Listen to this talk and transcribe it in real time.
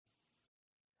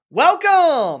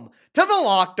Welcome to the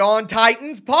Locked On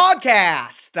Titans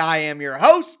podcast. I am your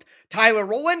host, Tyler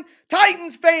Rowland.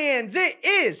 Titans fans, it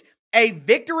is a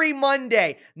Victory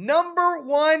Monday, number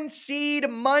one seed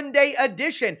Monday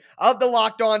edition of the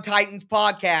Locked On Titans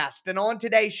podcast. And on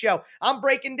today's show, I'm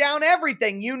breaking down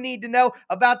everything you need to know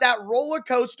about that roller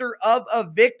coaster of a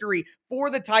victory for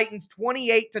the Titans,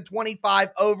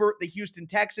 28-25 over the Houston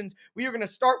Texans. We are going to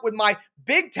start with my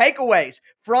big takeaways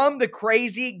from the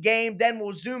crazy game. Then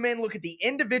we'll zoom in, look at the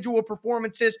individual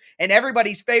performances, and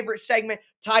everybody's favorite segment,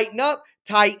 Tighten Up,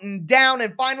 Tighten Down.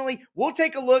 And finally, we'll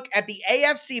take a look at the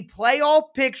AFC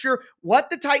playoff picture, what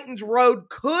the Titans' road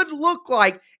could look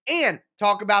like, and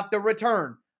talk about the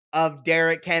return of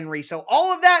Derrick Henry. So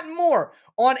all of that and more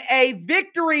on a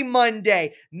Victory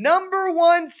Monday, number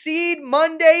one seed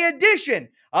Monday edition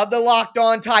of the Locked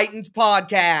On Titans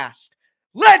podcast.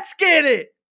 Let's get it!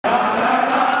 You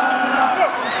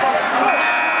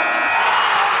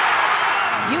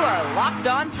are Locked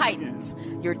On Titans,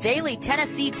 your daily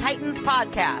Tennessee Titans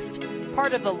podcast,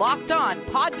 part of the Locked On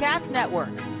Podcast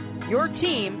Network, your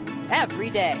team every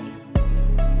day.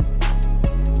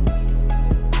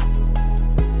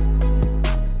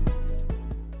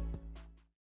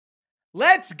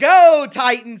 Let's go,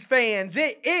 Titans fans.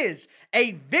 It is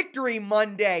a Victory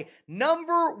Monday,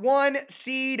 number one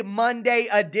seed Monday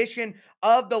edition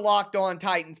of the Locked On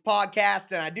Titans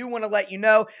podcast. And I do want to let you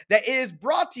know that it is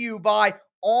brought to you by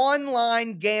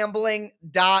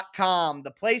OnlineGambling.com,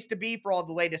 the place to be for all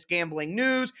the latest gambling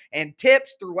news and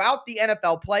tips throughout the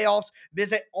NFL playoffs.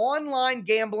 Visit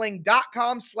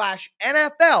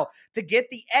OnlineGambling.com/NFL to get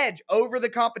the edge over the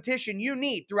competition you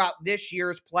need throughout this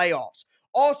year's playoffs.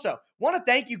 Also, want to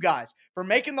thank you guys for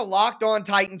making the Locked On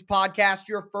Titans podcast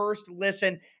your first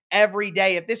listen every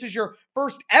day. If this is your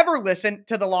first ever listen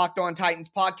to the Locked On Titans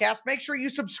podcast, make sure you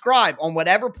subscribe on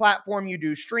whatever platform you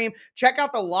do stream. Check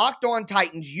out the Locked On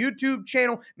Titans YouTube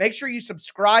channel. Make sure you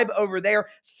subscribe over there.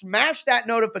 Smash that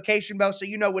notification bell so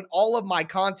you know when all of my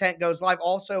content goes live.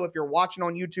 Also, if you're watching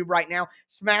on YouTube right now,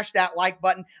 smash that like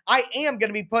button. I am going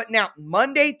to be putting out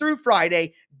Monday through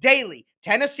Friday daily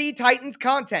Tennessee Titans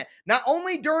content, not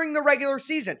only during the regular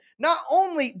season, not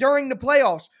only during the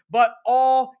playoffs, but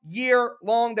all year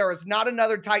long. There is not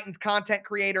another Titans content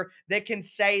creator that can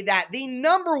say that. The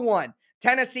number one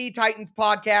Tennessee Titans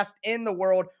podcast in the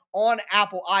world on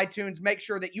Apple iTunes. Make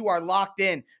sure that you are locked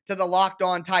in to the Locked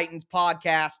On Titans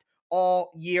podcast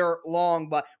all year long.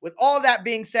 But with all that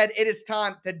being said, it is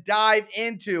time to dive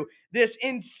into this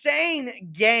insane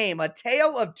game, a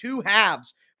tale of two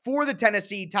halves for the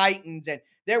Tennessee Titans. And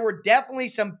there were definitely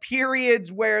some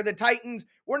periods where the Titans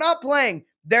were not playing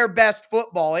their best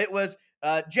football. It was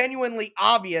genuinely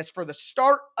obvious for the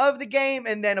start of the game,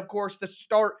 and then, of course, the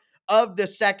start of the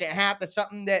second half. That's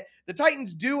something that the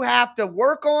Titans do have to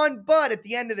work on, but at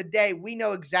the end of the day, we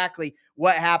know exactly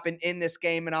what happened in this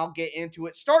game, and I'll get into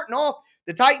it. Starting off,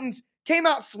 the Titans came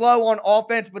out slow on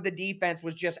offense, but the defense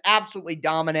was just absolutely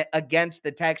dominant against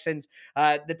the Texans.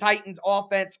 The Titans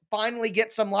offense finally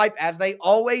gets some life, as they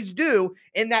always do,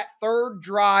 in that third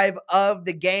drive of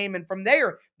the game. And from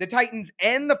there, the Titans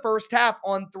end the first half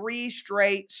on three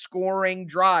straight scoring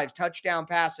drives, touchdown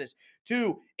passes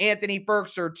to Anthony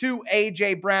Ferguson, to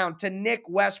A.J. Brown, to Nick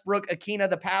Westbrook-Ikhine.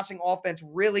 The passing offense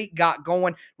really got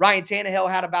going. Ryan Tannehill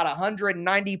had about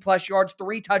 190-plus yards,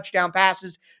 3 touchdown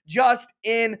passes just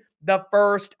in the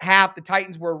first half. The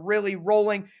Titans were really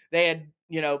rolling. They had,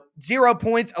 0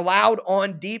 points allowed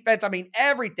on defense. I mean,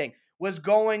 everything was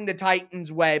going the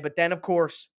Titans' way. But then, of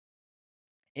course,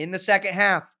 in the second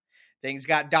half, things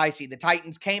got dicey. The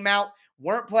Titans came out,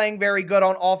 weren't playing very good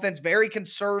on offense, very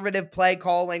conservative play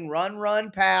calling,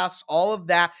 run, pass, all of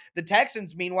that. The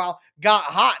Texans, meanwhile, got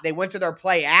hot. They went to their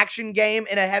play action game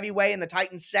in a heavy way, and the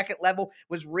Titans' second level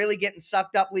was really getting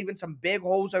sucked up, leaving some big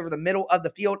holes over the middle of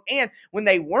the field. And when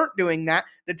they weren't doing that,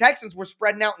 the Texans were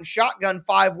spreading out in shotgun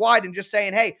 5 wide and just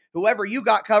saying, hey, whoever you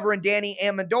got covering Danny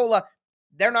Amendola,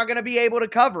 they're not going to be able to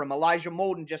cover him. Elijah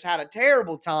Molden just had a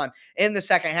terrible time in the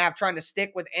second half trying to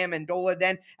stick with Amendola.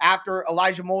 Then after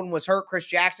Elijah Molden was hurt, Chris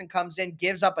Jackson comes in,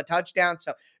 gives up a touchdown.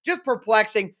 So just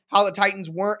perplexing how the Titans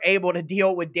weren't able to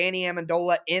deal with Danny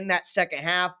Amendola in that second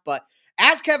half. But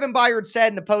as Kevin Byard said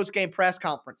in the post-game press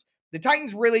conference, the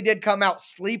Titans really did come out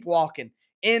sleepwalking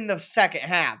in the second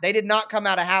half. They did not come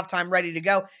out of halftime ready to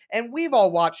go, and we've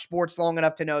all watched sports long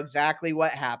enough to know exactly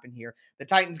what happened here. The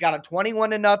Titans got a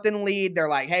 21-0 lead. They're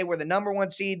like, hey, we're the number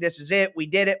one seed. This is it. We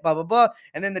did it, blah, blah, blah.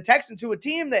 And then the Texans, who a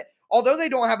team that, although they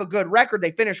don't have a good record, they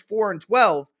finished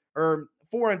 4-12 or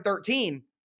 4-13,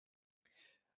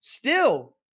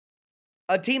 still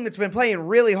a team that's been playing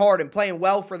really hard and playing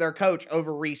well for their coach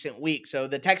over recent weeks. So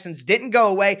the Texans didn't go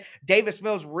away. Davis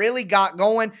Mills really got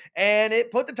going, and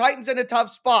it put the Titans in a tough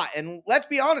spot. And let's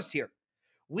be honest here.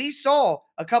 We saw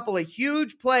a couple of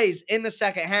huge plays in the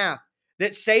second half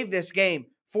that saved this game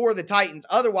for the Titans.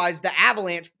 Otherwise, the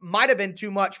Avalanche might have been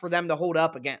too much for them to hold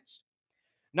up against.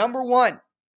 Number one,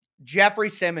 Jeffrey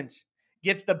Simmons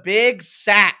gets the big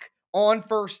sack on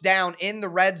first down in the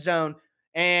red zone,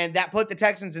 and that put the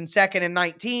Texans in 2nd and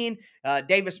 19.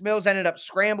 Davis Mills ended up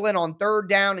scrambling on 3rd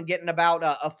down and getting about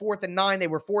a 4th and 9. They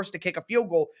were forced to kick a field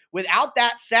goal. Without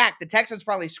that sack, the Texans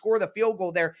probably score the field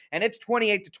goal there, and it's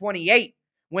 28-28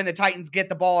 when the Titans get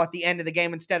the ball at the end of the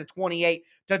game instead of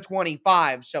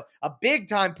 28-25. So a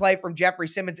big-time play from Jeffrey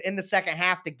Simmons in the second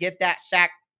half to get that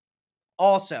sack.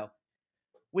 Also,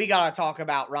 we got to talk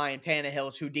about Ryan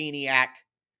Tannehill's Houdini act.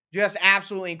 Just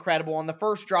absolutely incredible. On the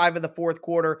first drive of the fourth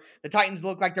quarter, the Titans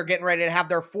look like they're getting ready to have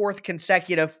their 4th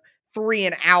consecutive 3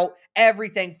 and out.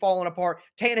 Everything falling apart.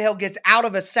 Tannehill gets out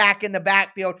of a sack in the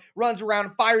backfield, runs around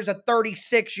and fires a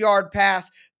 36-yard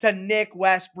pass to Nick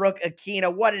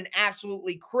Westbrook-Ikhine. What an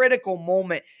absolutely critical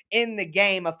moment in the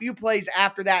game. A few plays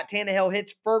after that, Tannehill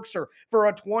hits Ferkser for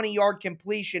a 20-yard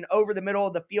completion over the middle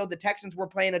of the field. The Texans were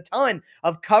playing a ton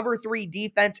of cover 3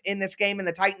 defense in this game, and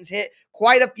the Titans hit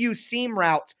quite a few seam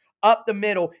routes up the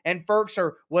middle, and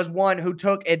Ferkser was one who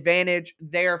took advantage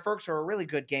there. Ferkser, a really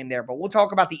good game there, but we'll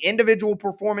talk about the individual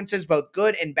performances, both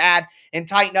good and bad, and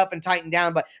tighten up and tighten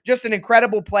down. But just an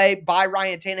incredible play by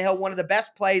Ryan Tannehill, one of the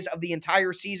best plays of the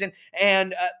entire season,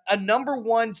 and a number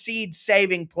 1 seed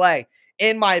saving play.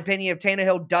 In my opinion, if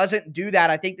Tannehill doesn't do that,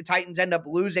 I think the Titans end up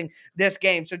losing this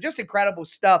game. So just incredible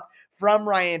stuff from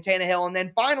Ryan Tannehill. And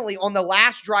then finally, on the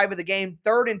last drive of the game,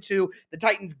 3rd and 2, the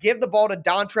Titans give the ball to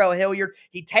Dontrell Hilliard.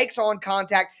 He takes on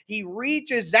contact. He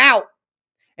reaches out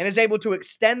and is able to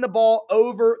extend the ball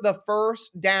over the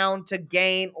first down to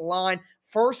gain line.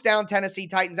 First down, Tennessee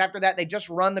Titans. After that, they just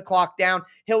run the clock down.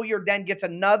 Hilliard then gets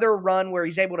another run where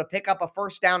he's able to pick up a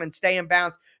first down and stay in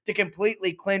bounds to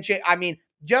completely clinch it. I mean,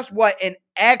 just what an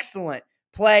excellent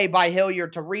play by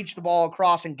Hilliard to reach the ball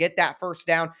across and get that first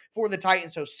down for the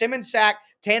Titans. So Simmons sack,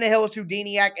 Tannehill's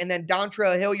Houdiniac, and then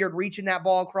Dontrell Hilliard reaching that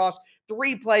ball across.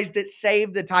 3 plays that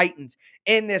saved the Titans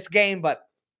in this game. But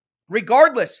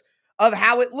regardless of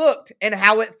how it looked and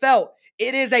how it felt,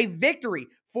 it is a victory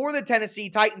for the Tennessee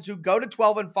Titans, who go to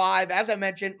 12-5. As I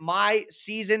mentioned, my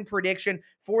season prediction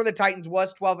for the Titans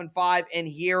was 12-5, and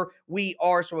here we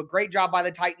are. So a great job by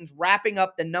the Titans wrapping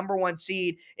up the number 1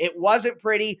 seed. It wasn't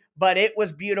pretty, but it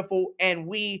was beautiful, and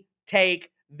we take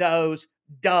those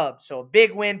dubs. So a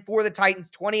big win for the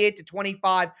Titans,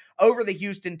 28-25 over the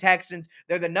Houston Texans.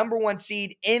 They're the number 1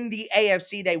 seed in the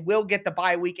AFC. They will get the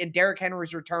bye week, and Derrick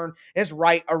Henry's return is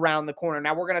right around the corner.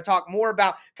 Now we're going to talk more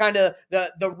about kind of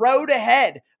the road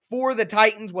ahead for the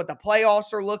Titans, what the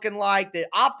playoffs are looking like, the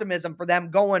optimism for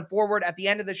them going forward at the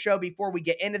end of the show. Before we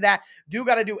get into that,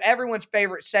 got to do everyone's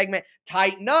favorite segment,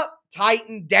 Tighten Up,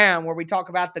 Tighten Down, where we talk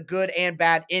about the good and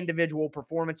bad individual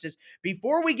performances.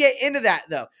 Before we get into that,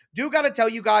 though, got to tell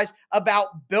you guys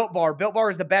about Built Bar. Built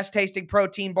Bar is the best tasting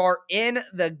protein bar in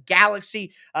the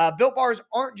galaxy. Built Bars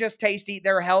aren't just tasty,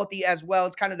 they're healthy as well.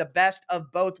 It's kind of the best of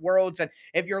both worlds. And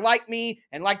if you're like me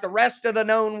and like the rest of the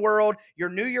known world, your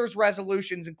New Year's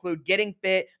resolutions include getting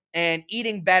fit and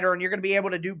eating better, and you're going to be able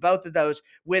to do both of those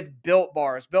with Built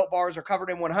Bars. Built Bars are covered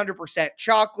in 100%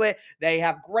 chocolate. They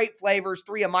have great flavors.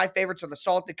 3 of my favorites are the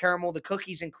salted caramel, the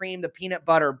cookies and cream, the peanut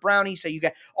butter brownie. So you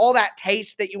get all that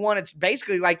taste that you want. It's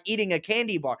basically like eating a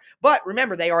candy bar. But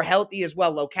remember, they are healthy as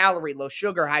well. Low calorie, low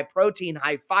sugar, high protein,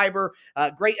 high fiber.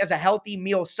 Great as a healthy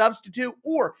meal substitute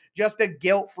or just a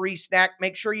guilt-free snack.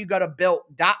 Make sure you go to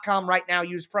Built.com right now.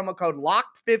 Use promo code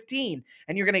LOCKED15,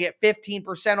 and you're going to get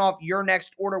 15% off your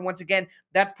next order. Once again,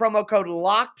 that's promo code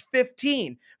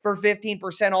LOCKED15 for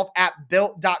 15% off at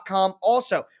Built.com.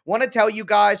 Also, want to tell you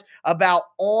guys about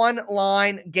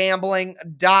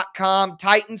OnlineGambling.com.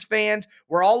 Titans fans,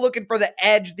 we're all looking for the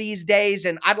edge these days,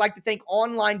 and I'd like to thank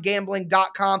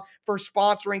OnlineGambling.com for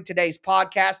sponsoring today's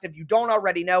podcast. If you don't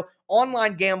already know,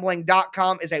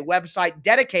 OnlineGambling.com is a website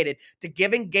dedicated to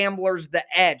giving gamblers the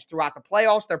edge throughout the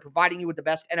playoffs. They're providing you with the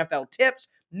best NFL tips,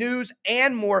 news,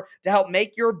 and more to help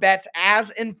make your bets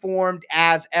as informed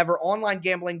as ever.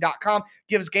 OnlineGambling.com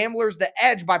gives gamblers the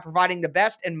edge by providing the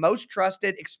best and most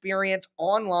trusted experience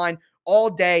online all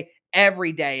day,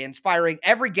 every day, inspiring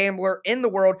every gambler in the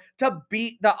world to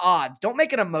beat the odds. Don't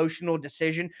make an emotional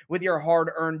decision with your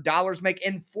hard-earned dollars. Make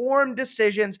informed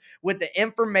decisions with the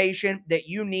information that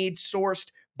you need,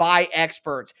 sourced by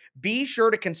experts. Be sure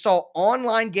to consult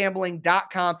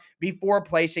onlinegambling.com before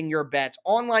placing your bets.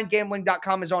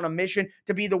 Onlinegambling.com is on a mission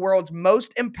to be the world's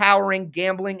most empowering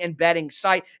gambling and betting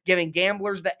site, giving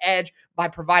gamblers the edge by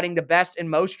providing the best and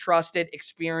most trusted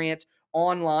experience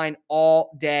online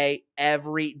all day,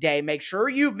 every day. Make sure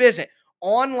you visit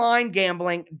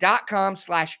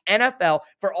onlinegambling.com/NFL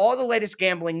for all the latest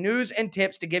gambling news and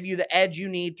tips to give you the edge you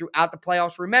need throughout the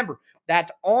playoffs. Remember,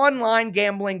 that's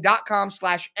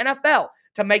onlinegambling.com/NFL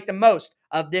to make the most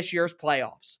of this year's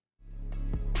playoffs.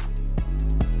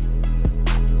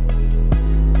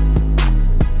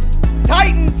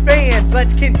 Titans fans,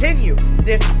 let's continue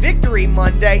this Victory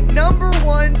Monday, number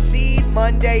 1 seed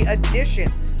Monday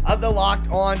edition of the Locked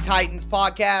On Titans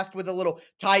podcast with a little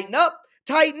tighten up,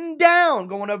 tighten down,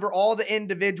 going over all the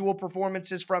individual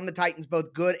performances from the Titans,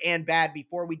 both good and bad.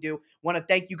 Before we do, want to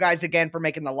thank you guys again for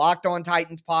making the Locked On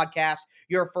Titans podcast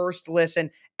your first listen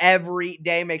every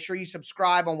day. Make sure you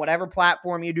subscribe on whatever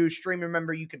platform you do stream.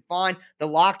 Remember, you can find the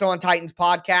Locked On Titans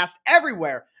podcast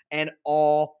everywhere and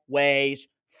always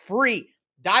free.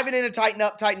 Diving into tighten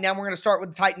up, tighten down. We're going to start with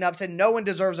the tighten ups, and no one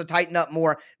deserves a tighten up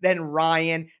more than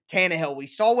Ryan Tannehill. We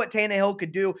saw what Tannehill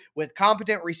could do with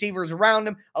competent receivers around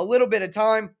him. A little bit of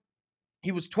time.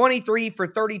 He was 23 for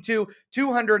 32,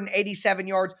 287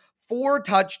 yards, 4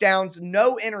 touchdowns,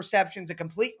 no interceptions, a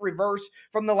complete reverse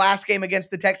from the last game against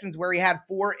the Texans where he had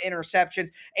 4 interceptions.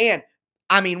 And,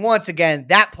 I mean, once again,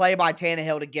 that play by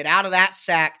Tannehill to get out of that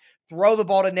sack, throw the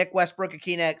ball to Nick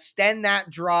Westbrook-Akina, extend that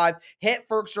drive, hit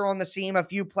Ferkser on the seam a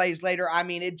few plays later. I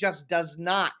mean, it just does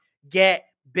not get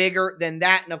bigger than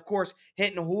that. And, of course,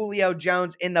 hitting Julio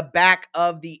Jones in the back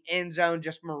of the end zone,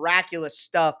 just miraculous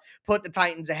stuff. Put the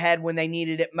Titans ahead when they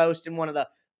needed it most in one of the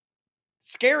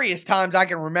scariest times I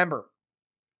can remember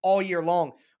all year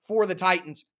long for the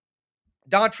Titans.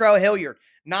 Dontrell Hilliard,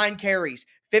 9 carries,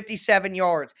 57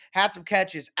 yards, had some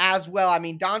catches as well. I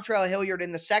mean, Dontrell Hilliard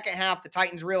in the second half, the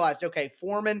Titans realized, okay,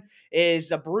 Foreman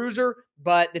is a bruiser,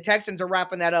 but the Texans are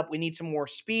wrapping that up. We need some more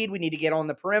speed. We need to get on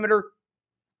the perimeter.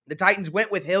 The Titans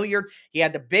went with Hilliard. He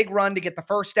had the big run to get the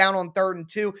first down on 3rd and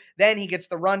 2. Then he gets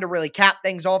the run to really cap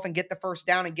things off and get the first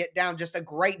down and get down. Just a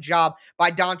great job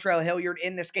by Dontrell Hilliard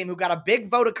in this game, who got a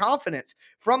big vote of confidence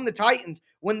from the Titans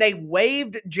when they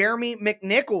waived Jeremy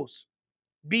McNichols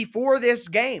before this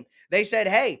game. They said,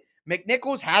 hey,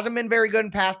 McNichols hasn't been very good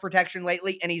in pass protection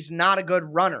lately, and he's not a good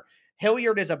runner.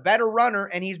 Hilliard is a better runner,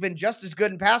 and he's been just as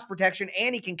good in pass protection,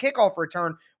 and he can kickoff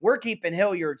return. We're keeping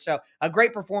Hilliard. So a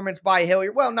great performance by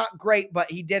Hilliard. Well, not great, but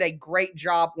he did a great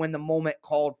job when the moment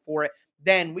called for it.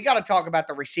 Then we got to talk about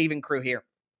the receiving crew here.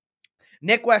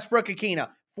 Nick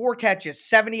Westbrook-Akina, 4 catches,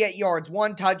 78 yards,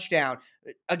 1 touchdown.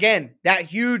 Again, that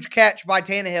huge catch by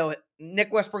Tannehill.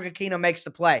 Nick Westbrook-Akina makes the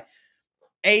play.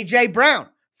 A.J. Brown,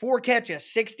 4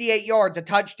 catches, 68 yards, a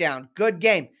touchdown. Good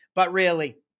game, but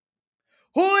really,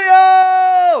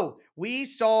 Julio! We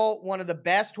saw one of the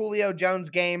best Julio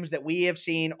Jones games that we have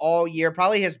seen all year.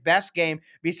 Probably his best game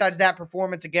besides that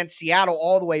performance against Seattle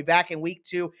all the way back in week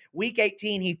 2. Week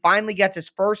 18, he finally gets his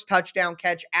first touchdown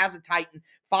catch as a Titan.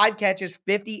 5 catches,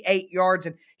 58 yards.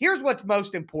 And here's what's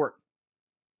most important.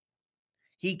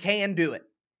 He can do it.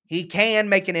 He can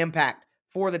make an impact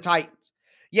for the Titans.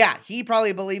 Yeah, he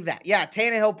probably believed that. Yeah,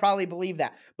 Tannehill probably believed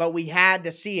that, but we had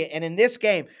to see it. And in this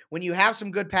game, when you have some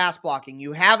good pass blocking,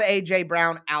 you have A.J.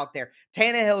 Brown out there,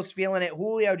 Tannehill's feeling it.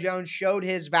 Julio Jones showed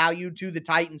his value to the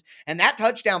Titans, and that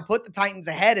touchdown put the Titans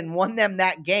ahead and won them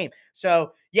that game.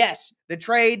 So, yes, the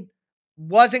trade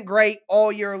wasn't great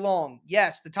all year long.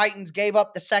 Yes, the Titans gave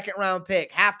up the second-round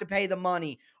pick, have to pay the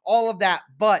money, all of that,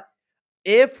 but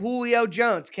if Julio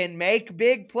Jones can make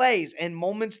big plays in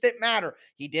moments that matter,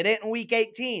 he did it in week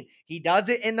 18, he does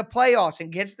it in the playoffs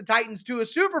and gets the Titans to a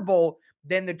Super Bowl,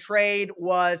 then the trade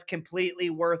was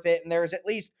completely worth it. And there's at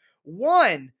least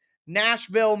one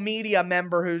Nashville media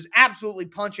member who's absolutely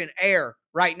punching air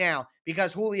right now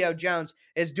because Julio Jones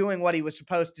is doing what he was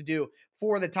supposed to do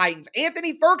for the Titans.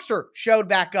 Anthony Ferkser showed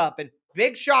back up, and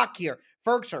big shock here.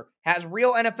 Ferkser has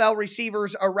real NFL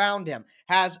receivers around him,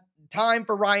 has time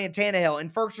for Ryan Tannehill, and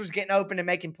Ferkser's getting open and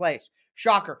making plays.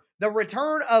 Shocker. The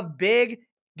return of big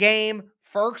game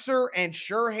Ferkser and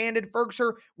sure-handed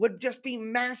Ferkser would just be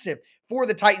massive for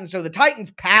the Titans. So the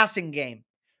Titans passing game,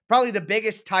 probably the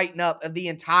biggest tighten up of the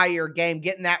entire game,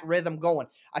 getting that rhythm going.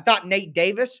 I thought Nate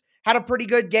Davis had a pretty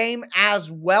good game as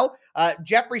well.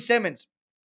 Jeffrey Simmons,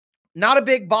 Not a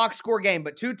big box score game,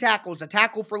 but 2 tackles, a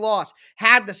tackle for loss,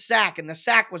 had the sack, and the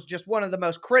sack was just one of the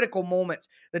most critical moments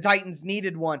the Titans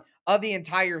needed one of the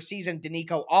entire season.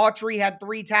 Danico Autry had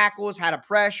 3 tackles, had a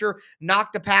pressure,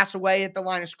 knocked a pass away at the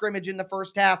line of scrimmage in the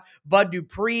first half. Bud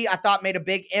Dupree, I thought, made a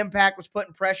big impact, was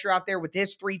putting pressure out there with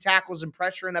his 3 tackles and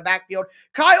pressure in the backfield.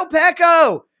 Kyle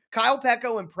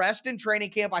Pecco impressed in training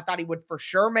camp. I thought he would for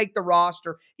sure make the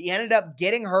roster. He ended up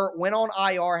getting hurt, went on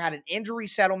IR, had an injury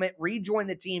settlement, rejoined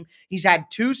the team. He's had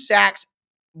 2 sacks,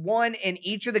 one in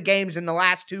each of the games in the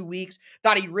last 2 weeks.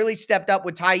 Thought he really stepped up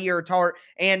with Tyler Tart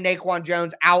and Naquan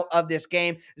Jones out of this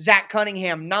game. Zach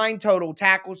Cunningham, 9 total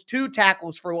tackles, 2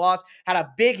 tackles for loss. Had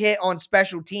a big hit on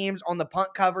special teams on the punt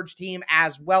coverage team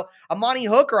as well. Amani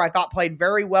Hooker, I thought, played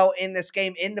very well in this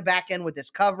game in the back end with his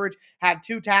coverage. Had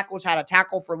 2 tackles, had a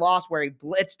tackle for loss where he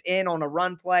blitzed in on a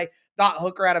run play. Thought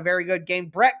Hooker had a very good game.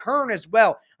 Brett Kern as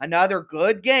well. Another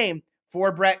good game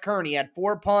for Brett Kern. He had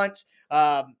 4 punts.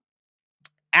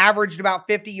 Averaged about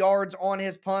 50 yards on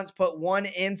his punts, put 1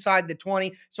 inside the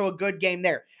 20, so a good game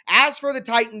there. As for the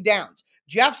Titan Downs,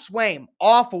 Jeff Swaim,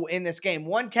 awful in this game.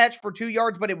 1 catch for 2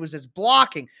 yards, but it was his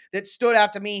blocking that stood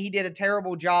out to me. He did a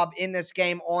terrible job in this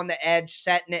game on the edge,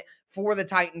 setting it for the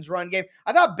Titans run game.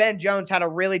 I thought Ben Jones had a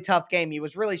really tough game. He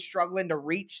was really struggling to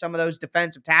reach some of those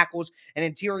defensive tackles and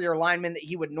interior linemen that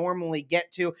he would normally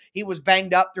get to. He was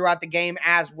banged up throughout the game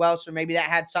as well, so maybe that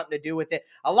had something to do with it.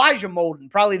 Elijah Molden,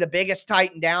 probably the biggest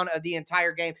Titan down of the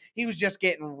entire game. He was just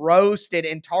getting roasted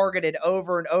and targeted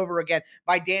over and over again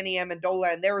by Danny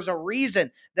Amendola, and there was a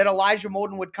reason that Elijah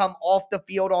Molden would come off the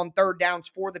field on 3rd downs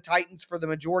for the Titans for the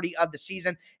majority of the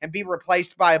season and be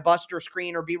replaced by a Buster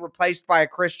Screen or be replaced by a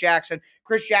Chris Jackson.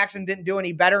 Chris Jackson didn't do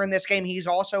any better in this game. He's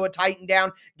also a Titan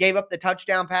down, gave up the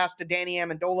touchdown pass to Danny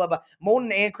Amendola, but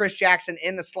Molden and Chris Jackson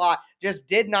in the slot just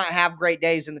did not have great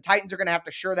days, and the Titans are going to have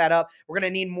to shore that up. We're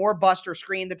going to need more Buster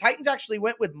Screen. The Titans actually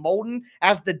went with Molden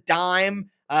as the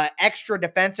dime extra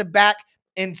defensive back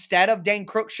instead of Dane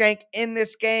Cruikshank in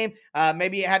this game.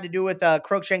 Maybe it had to do with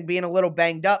Cruikshank being a little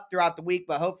banged up throughout the week,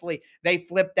 but hopefully they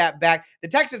flipped that back. The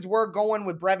Texans were going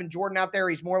with Brevin Jordan out there.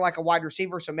 He's more like a wide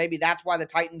receiver, so maybe that's why the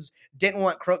Titans didn't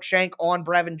want Cruikshank on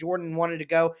Brevin Jordan and wanted to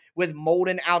go with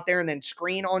Molden out there and then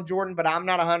screen on Jordan, but I'm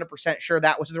not 100% sure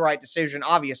that was the right decision,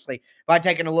 obviously, by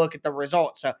taking a look at the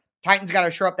results. So Titans got to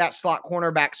shore up that slot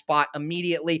cornerback spot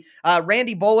immediately.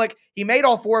 Randy Bullock, he made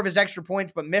all 4 of his extra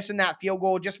points, but missing that field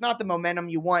goal, just not the momentum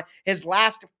you want. His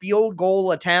last field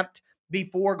goal attempt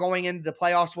before going into the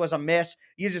playoffs was a miss.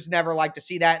 You just never like to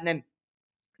see that. And then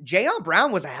Jayon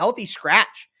Brown was a healthy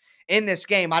scratch in this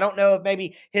game. I don't know if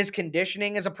maybe his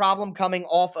conditioning is a problem coming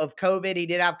off of COVID. He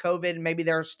did have COVID, and maybe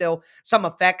there's still some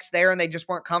effects there, and they just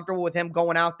weren't comfortable with him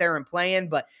going out there and playing.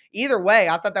 But either way,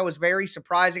 I thought that was very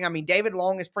surprising. I mean, David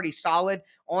Long is pretty solid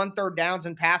on 3rd downs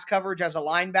and pass coverage as a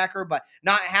linebacker, but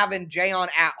not having Jayon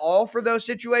at all for those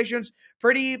situations,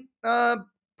 pretty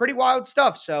wild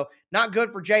stuff. So not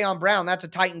good for Jayon Brown. That's a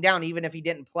Titan down, even if he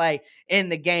didn't play in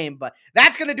the game. But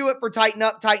that's going to do it for Titan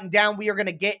Up, Titan Down. We are going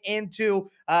to get into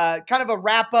kind of a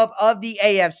wrap-up of the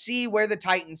AFC, where the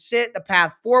Titans sit, the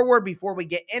path forward. Before we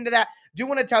get into that, do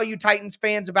want to tell you Titans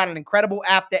fans about an incredible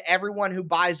app that everyone who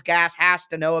buys gas has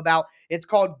to know about. It's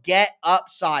called Get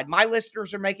Upside. My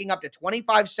listeners are making up to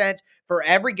 25 cents for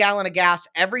every gallon of gas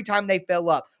every time they fill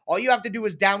up. All you have to do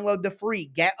is download the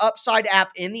free Get Upside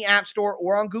app in the App Store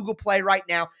or on Google Play right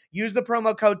now. Use the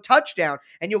promo code TOUCHDOWN,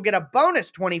 and you'll get a bonus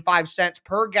 25 cents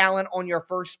per gallon on your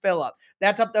first fill up.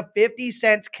 That's up to 50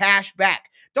 cents cash back.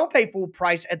 Don't pay full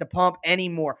price at the pump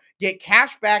anymore. Get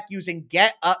cash back using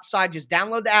Get Upside. Just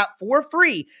download the app for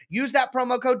free. Use that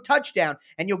promo code TOUCHDOWN,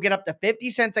 and you'll get up to 50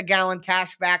 cents a gallon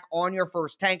cash back on your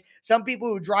first tank. Some people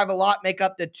who drive a lot make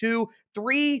up to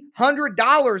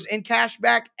 $300 in cash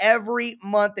back every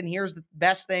month. And here's the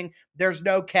best thing: there's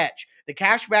no catch. The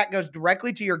cash back goes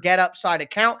directly to your Get Upside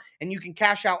account, and you can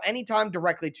cash out anytime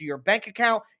directly to your bank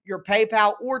account, your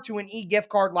PayPal, or to an e-gift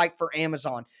card like for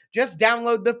Amazon. Just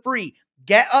download the free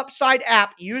Get Upside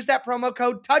app, use that promo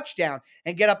code TOUCHDOWN,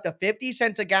 and get up to 50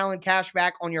 cents a gallon cash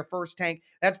back on your first tank.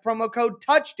 That's promo code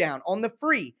TOUCHDOWN on the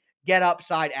free Get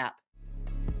Upside app.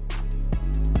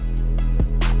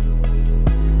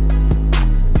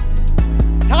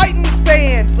 Titans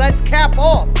fans, let's cap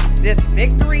off this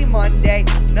Victory Monday,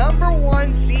 number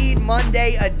 1 seed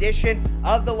Monday edition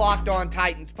of the Locked On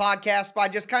Titans podcast by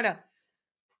just kind of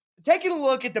taking a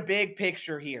look at the big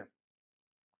picture here.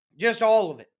 Just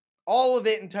all of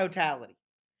it in totality.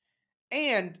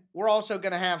 And we're also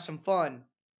going to have some fun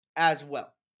as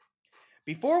well.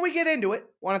 Before we get into it,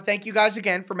 I want to thank you guys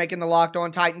again for making the Locked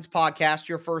On Titans podcast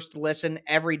your first listen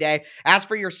every day. As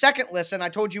for your second listen, I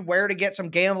told you where to get some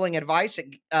gambling advice at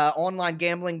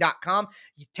onlinegambling.com.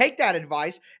 You take that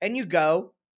advice and you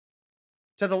go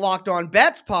to the Locked On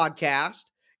Bets podcast.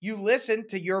 You listen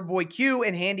to your boy Q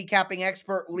and handicapping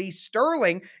expert Lee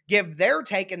Sterling give their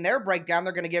take and their breakdown.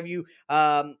 They're going to give you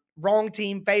wrong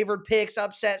team favored picks,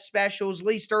 upset specials,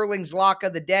 Lee Sterling's lock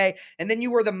of the day, and then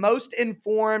you are the most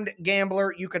informed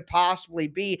gambler you could possibly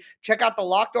be. Check out the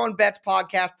Locked On Bets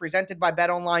podcast presented by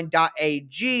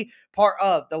betonline.ag, part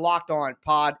of the Locked On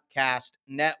Podcast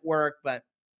Network. But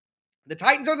the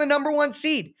Titans are the number one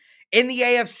seed in the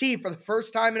AFC for the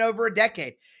first time in over a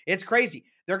decade. It's crazy.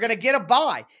 They're going to get a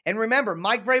bye. And remember,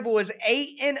 Mike Vrabel is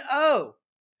 8-0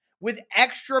 with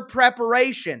extra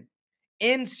preparation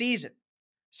in season.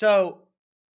 So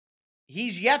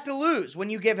he's yet to lose when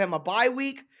you give him a bye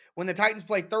week. When the Titans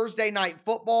play Thursday night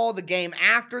football, the game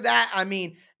after that, I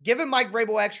mean, giving Mike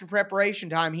Vrabel extra preparation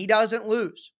time, he doesn't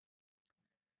lose.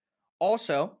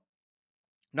 Also,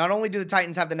 not only do the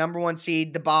Titans have the number one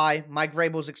seed, the bye, Mike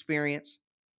Vrabel's experience,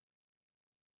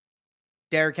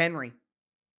 Derrick Henry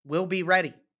will be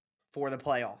ready for the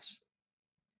playoffs.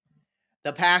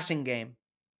 The passing game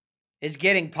is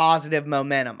getting positive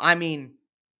momentum. I mean,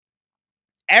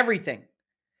 everything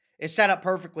is set up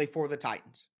perfectly for the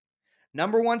Titans.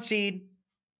 Number one seed,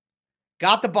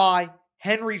 got the bye,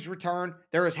 Henry's return.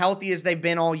 They're as healthy as they've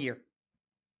been all year.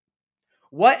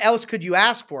 What else could you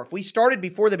ask for? If we started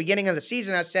before the beginning of the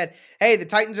season, I said, hey, the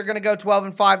Titans are going to go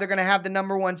 12-5. They're going to have the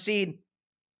number one seed.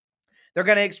 They're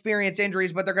going to experience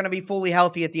injuries, but they're going to be fully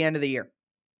healthy at the end of the year.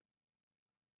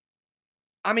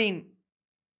 I mean,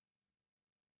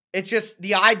 it's just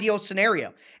the ideal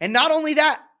scenario. And not only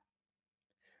that,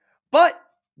 but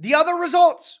the other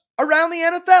results around the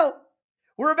NFL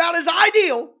were about as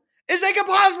ideal as they could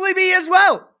possibly be as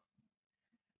well.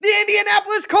 The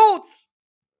Indianapolis Colts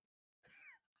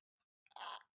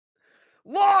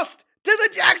lost to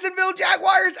the Jacksonville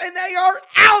Jaguars, and they are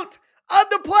out of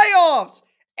the playoffs.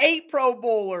 8 Pro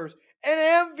Bowlers,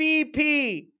 an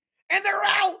MVP, and they're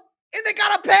out. And they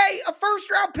got to pay a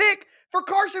first-round pick for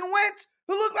Carson Wentz,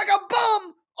 who looked like a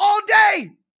bum all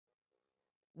day.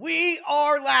 We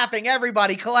are laughing,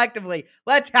 everybody, collectively.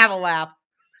 Let's have a laugh.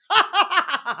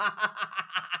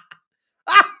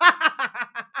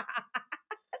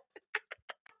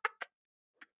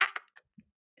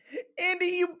 Indy,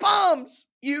 you bums.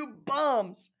 You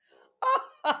bums.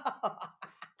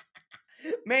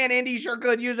 Man, Indy sure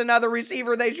could use another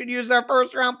receiver. They should use their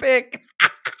first-round pick.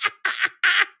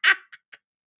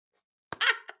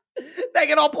 They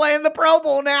can all play in the Pro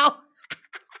Bowl now.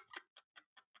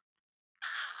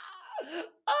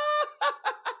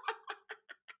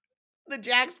 The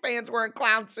Jags fans were in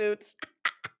clown suits.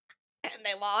 And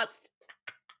they lost.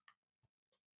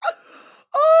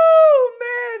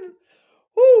 Oh, man.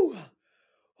 Whew.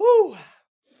 Whew.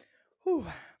 Whew.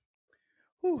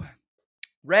 Whew.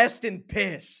 Rest in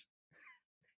piss.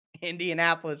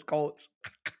 Indianapolis Colts.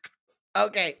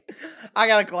 Okay. I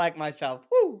got to collect myself.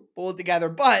 Woo. Pull it together.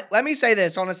 But let me say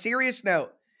this on a serious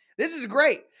note. This is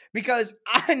great because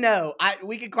I know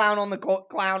we could clown on the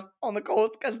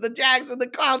Colts because the Jags are the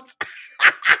clowns.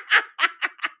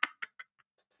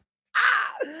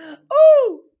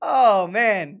 Ooh. Oh,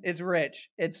 man. It's rich.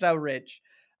 It's so rich.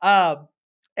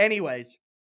 Anyways.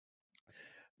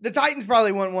 The Titans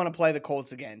probably wouldn't want to play the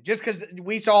Colts again just because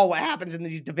we saw what happens in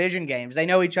these division games. They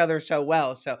know each other so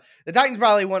well. So the Titans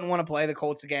probably wouldn't want to play the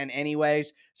Colts again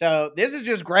anyways. So this is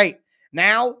just great.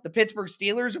 Now the Pittsburgh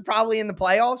Steelers are probably in the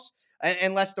playoffs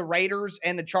unless the Raiders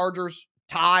and the Chargers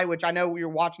tie, which I know we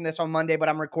were watching this on Monday, but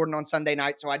I'm recording on Sunday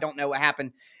night, so I don't know what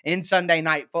happened in Sunday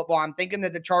night football. I'm thinking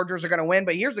that the Chargers are going to win,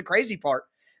 but here's the crazy part.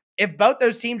 If both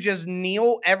those teams just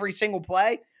kneel every single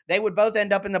play, they would both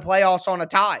end up in the playoffs on a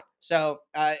tie. So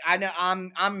I know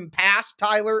I'm past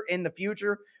Tyler in the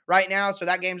future right now. So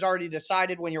that game's already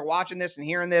decided when you're watching this and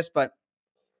hearing this. But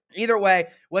either way,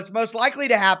 what's most likely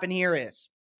to happen here is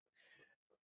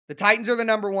the Titans are the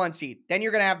number one seed. Then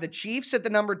you're going to have the Chiefs at the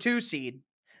number 2 seed,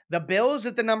 the Bills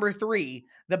at the number 3,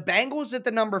 the Bengals at the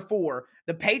number 4,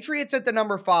 the Patriots at the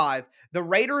number 5, the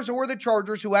Raiders or the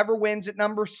Chargers, whoever wins at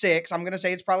number 6. I'm going to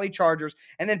say it's probably Chargers,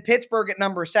 and then Pittsburgh at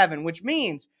number 7, which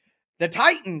means the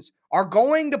Titans are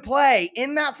going to play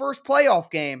in that first playoff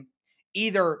game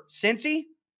either Cincy,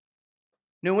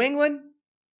 New England,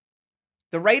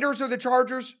 the Raiders or the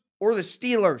Chargers, or the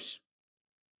Steelers.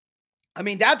 I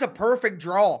mean, that's a perfect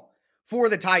draw for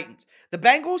the Titans. The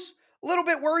Bengals, a little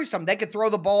bit worrisome. They could throw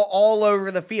the ball all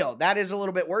over the field. That is a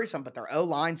little bit worrisome, but their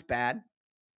O-line's bad.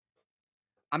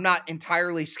 I'm not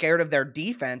entirely scared of their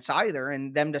defense either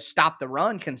and them to stop the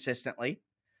run consistently.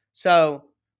 So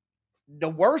the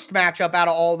worst matchup out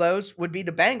of all those would be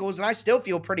the Bengals, and I still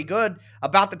feel pretty good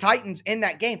about the Titans in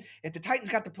that game. If the Titans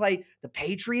got to play the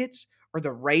Patriots or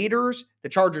the Raiders, the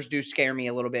Chargers do scare me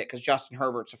a little bit because Justin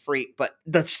Herbert's a freak, but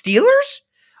the Steelers?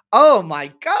 Oh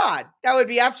my God, that would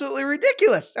be absolutely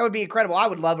ridiculous. That would be incredible. I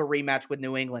would love a rematch with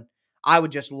New England. I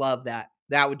would just love that.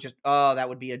 That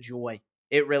would be a joy.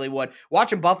 It really would.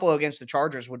 Watching Buffalo against the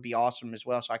Chargers would be awesome as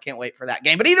well, so I can't wait for that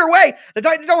game. But either way, the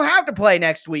Titans don't have to play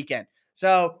next weekend.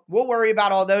 So we'll worry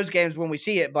about all those games when we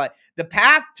see it. But the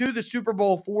path to the Super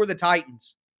Bowl for the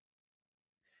Titans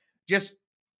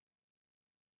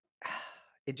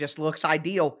it just looks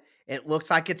ideal. It looks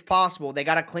like it's possible. They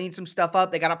got to clean some stuff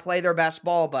up. They got to play their best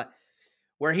ball, but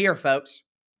we're here, folks.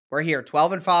 We're here.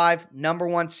 12-5, number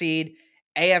 1 seed,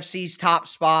 AFC's top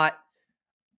spot,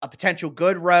 a potential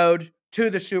good road to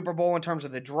the Super Bowl in terms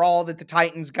of the draw that the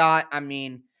Titans got. I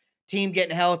mean, team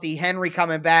getting healthy, Henry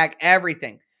coming back,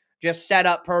 everything just set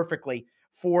up perfectly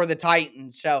for the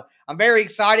Titans. So I'm very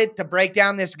excited to break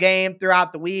down this game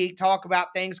throughout the week, talk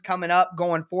about things coming up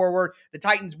going forward. The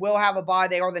Titans will have a bye.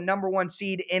 They are the number 1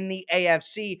 seed in the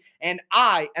AFC, and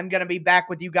I am going to be back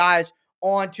with you guys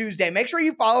on Tuesday. Make sure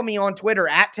you follow me on Twitter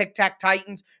at Tic Tac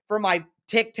Titans for my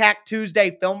Tic Tac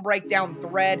Tuesday film breakdown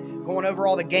thread, going over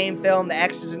all the game film, the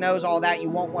X's and O's, all that. You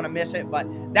won't want to miss it. But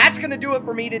that's going to do it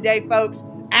for me today, folks.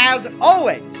 As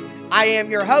always, I am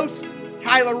your host,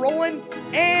 Tyler Rowland,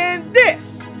 and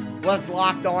this was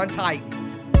Locked On Titans.